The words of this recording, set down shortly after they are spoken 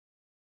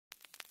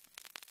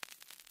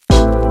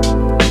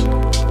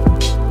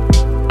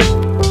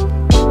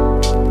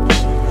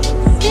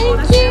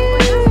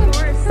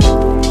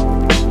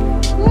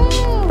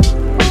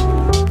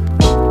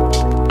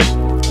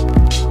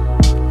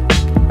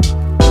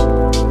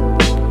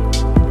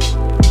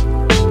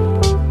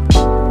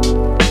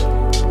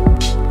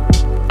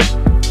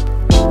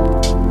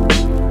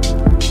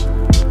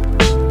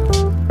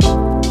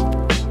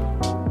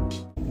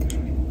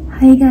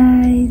Hi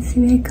guys,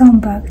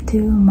 welcome back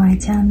to my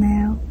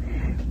channel.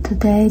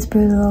 Today's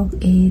vlog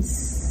is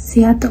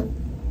Seattle.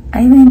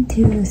 I went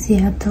to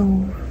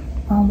Seattle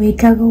 1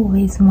 week ago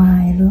with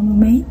my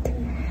roommate,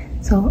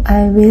 so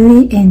I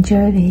really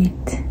enjoyed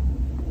it.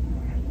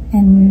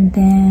 And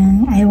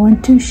then I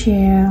want to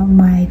share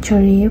my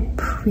trip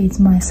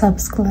with my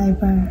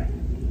subscriber.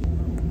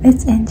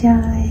 Let's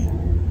enjoy.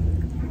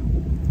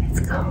 Let's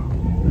go.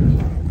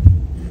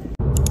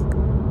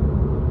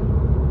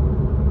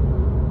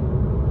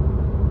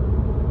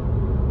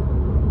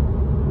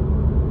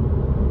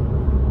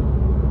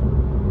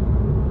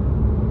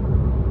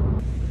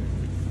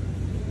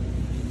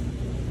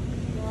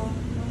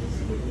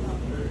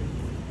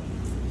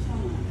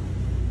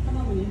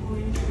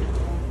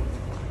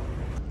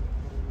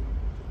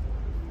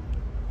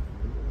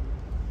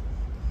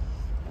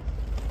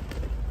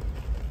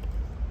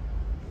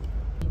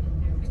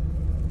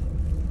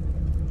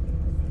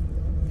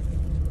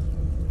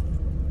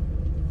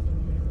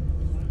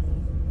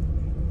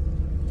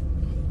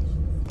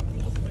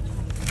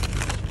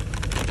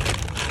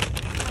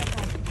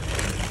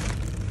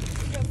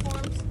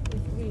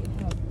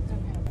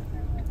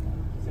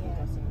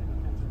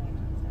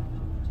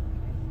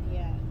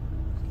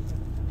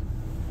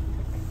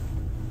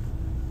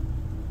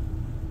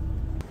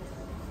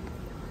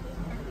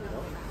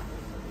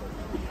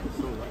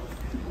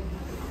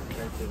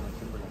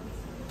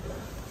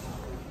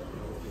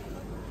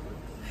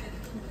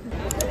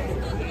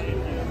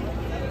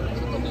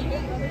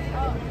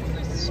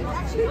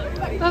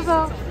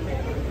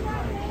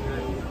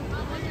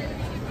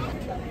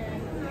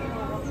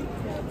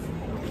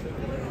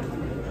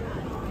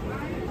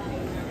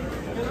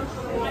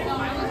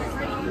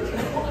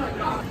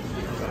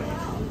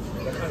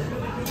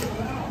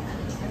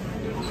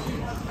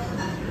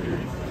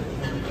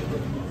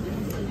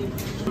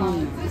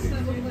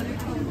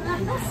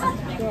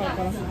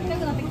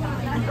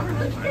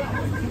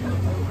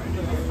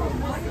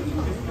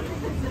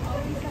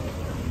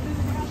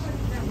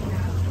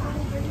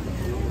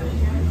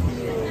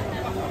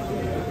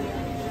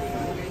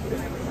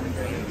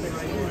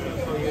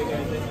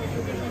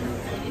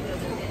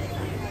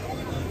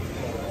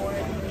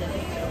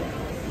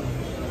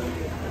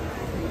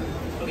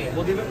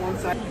 We'll give it one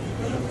side.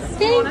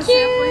 Thank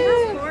you!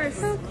 Of course.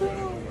 So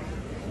cool.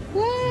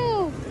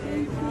 Wow!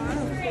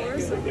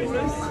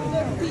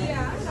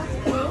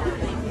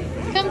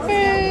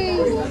 Comfort!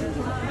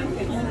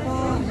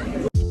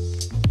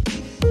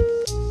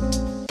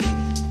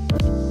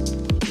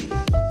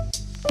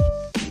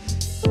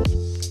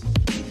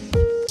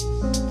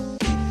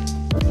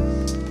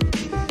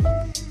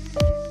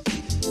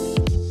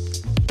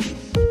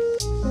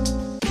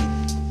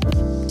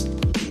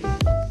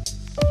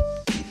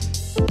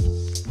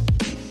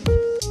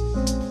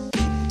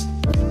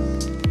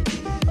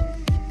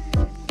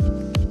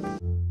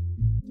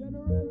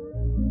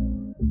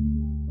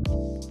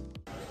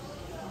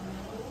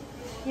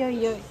よ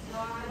いよい。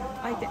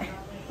開いて。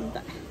見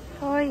たい。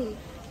かわいい。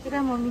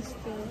裏も見せて。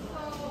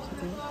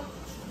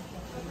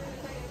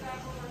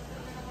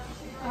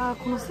ああ、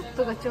このセッ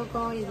トが超か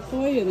わいいです。か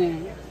わいいよ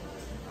ね。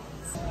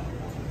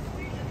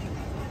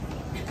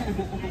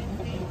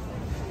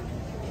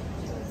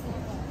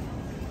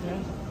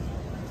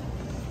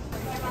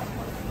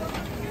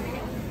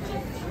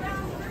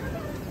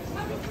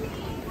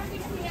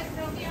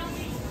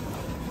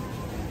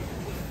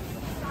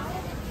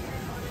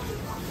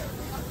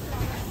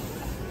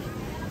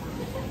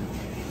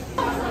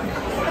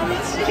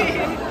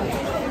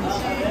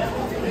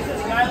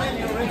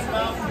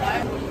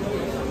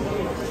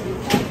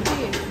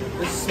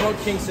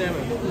Smoked king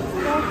salmon.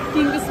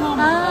 King salmon.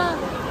 Ah,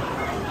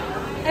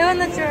 I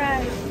wanna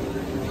try.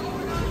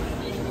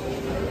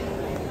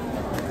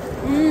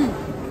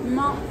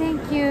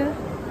 Thank you.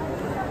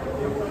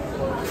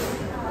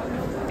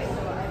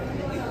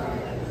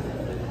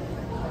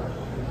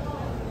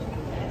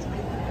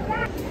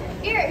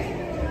 Here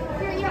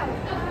you go.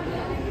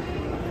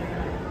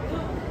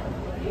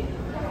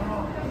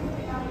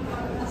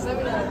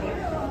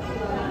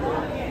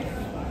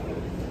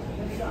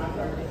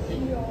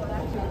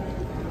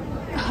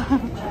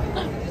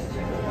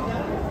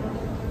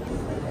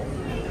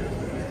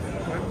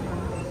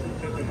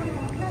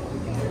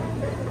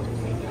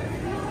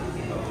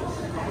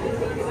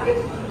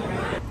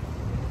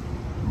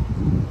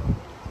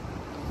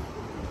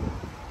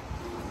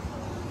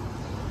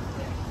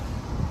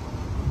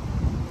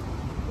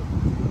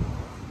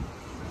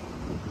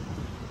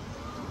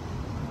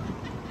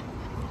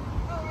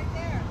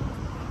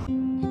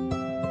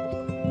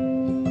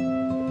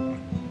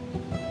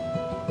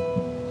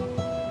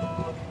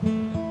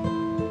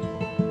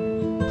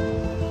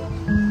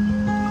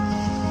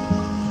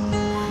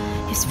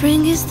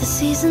 Spring is the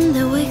season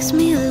that wakes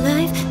me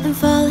alive, and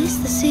fall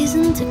is the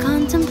season to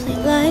contemplate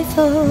life.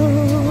 Oh,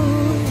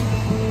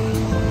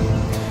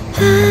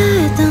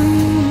 I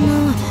don't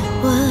know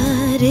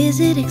what is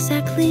it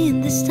exactly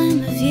in this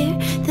time of year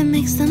that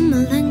makes the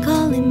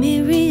melancholy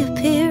me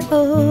reappear.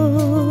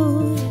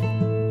 Oh,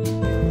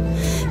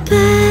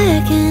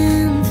 back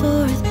and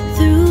forth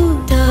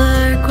through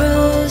dark roads.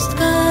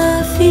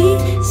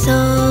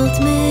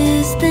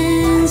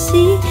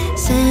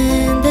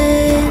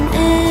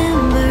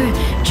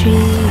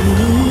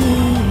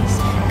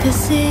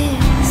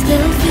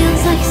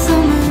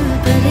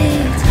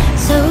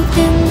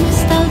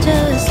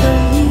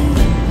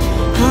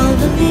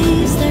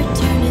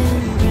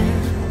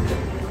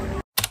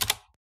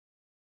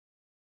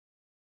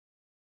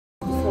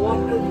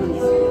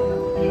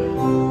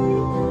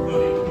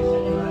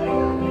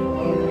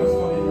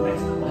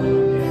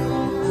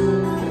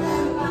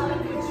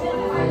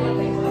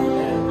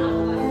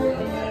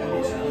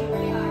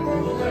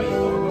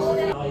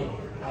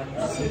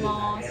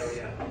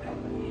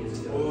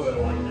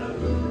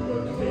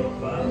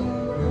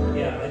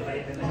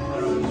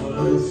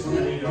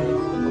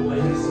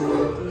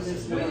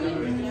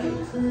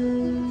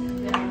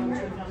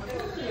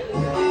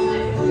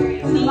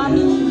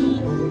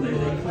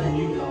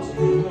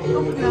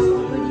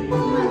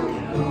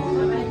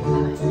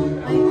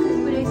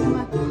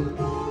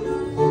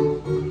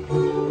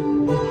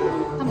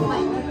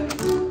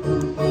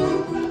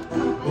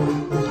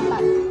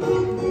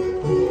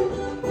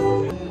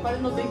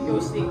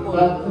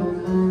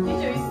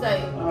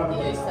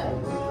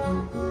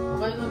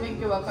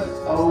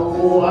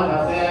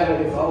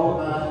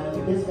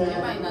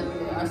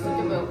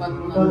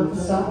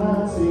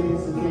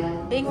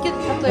 勉強って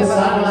例えば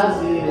何ですか？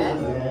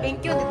勉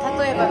強って例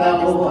えば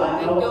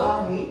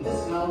何で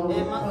すか？ま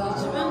ず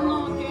自分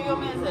の給与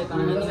明細か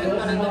ら何が引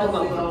かれてる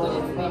かを確実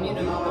に見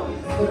るのと、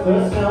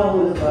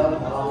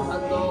あ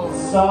と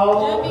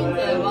住民税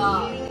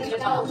は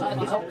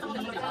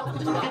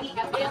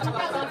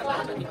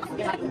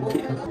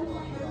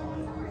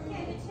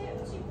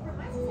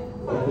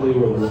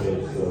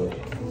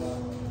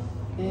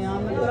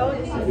クラウド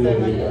システ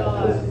ムに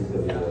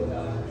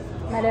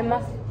慣れ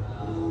ます。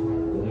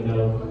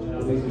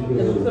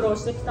でも苦労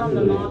してきたん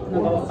だなって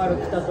のが分かる、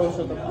来た当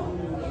初とか。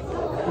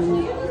子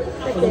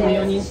供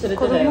4人連れて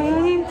子供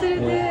4人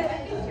連れ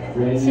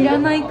て知ら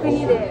ない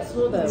国で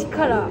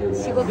力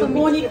仕事旅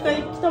行に1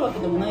回来たわけ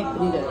でもない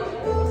国で。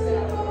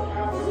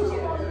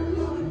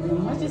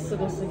マジす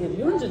ごすぎる。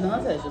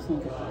47歳でしょ、その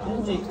時。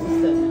40いくつ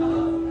したよね。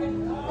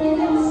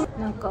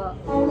なんか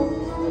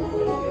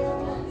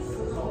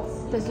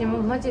私も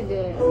マジ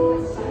で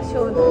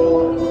将来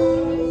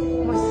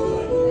もし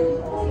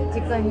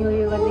時間に余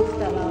裕ができ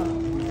たらホ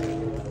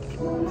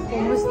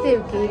ームステイ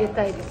受け入れ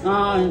たいです。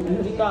ああ、やりた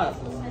い。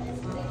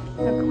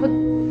なんか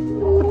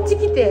こっち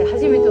来て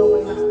初めて思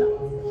いました。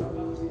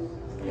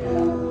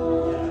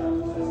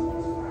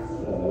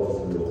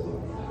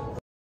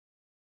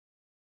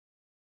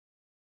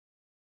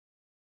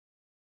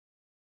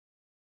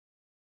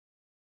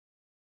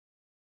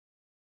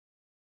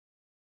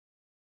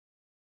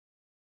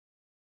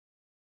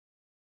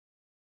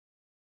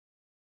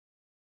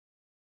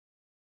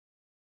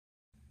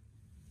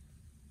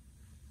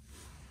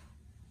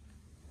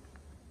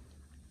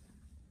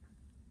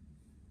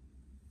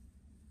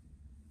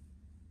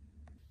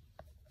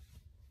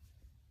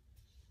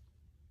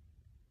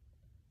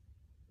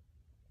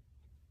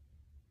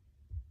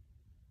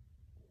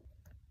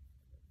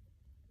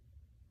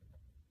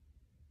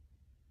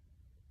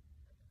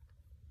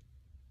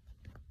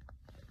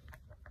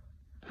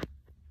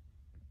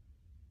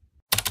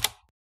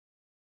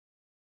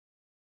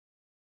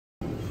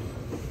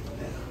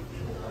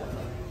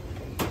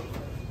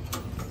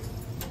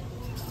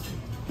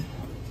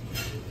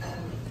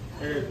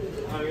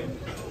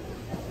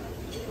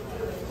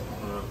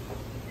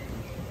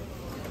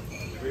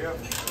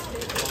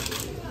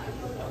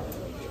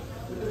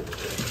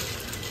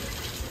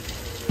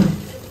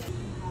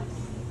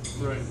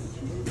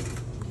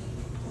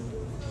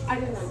I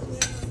don't know,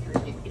 just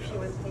if you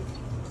want to take.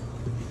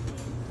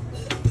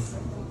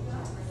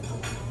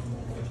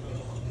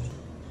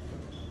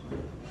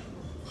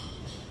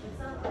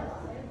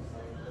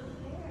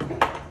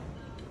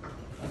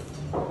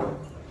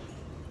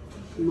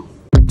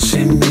 She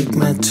make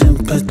my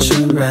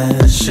temperature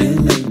rise. She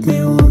make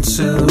me want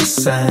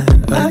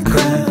suicide. I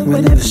cry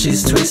whenever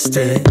she's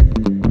twisted.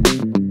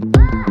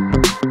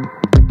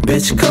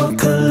 Bitch call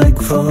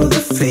collect for the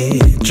fee,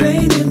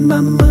 draining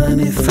my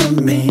money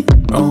from me.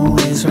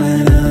 Always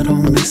right, I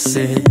don't miss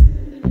it.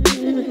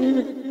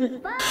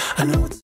 I know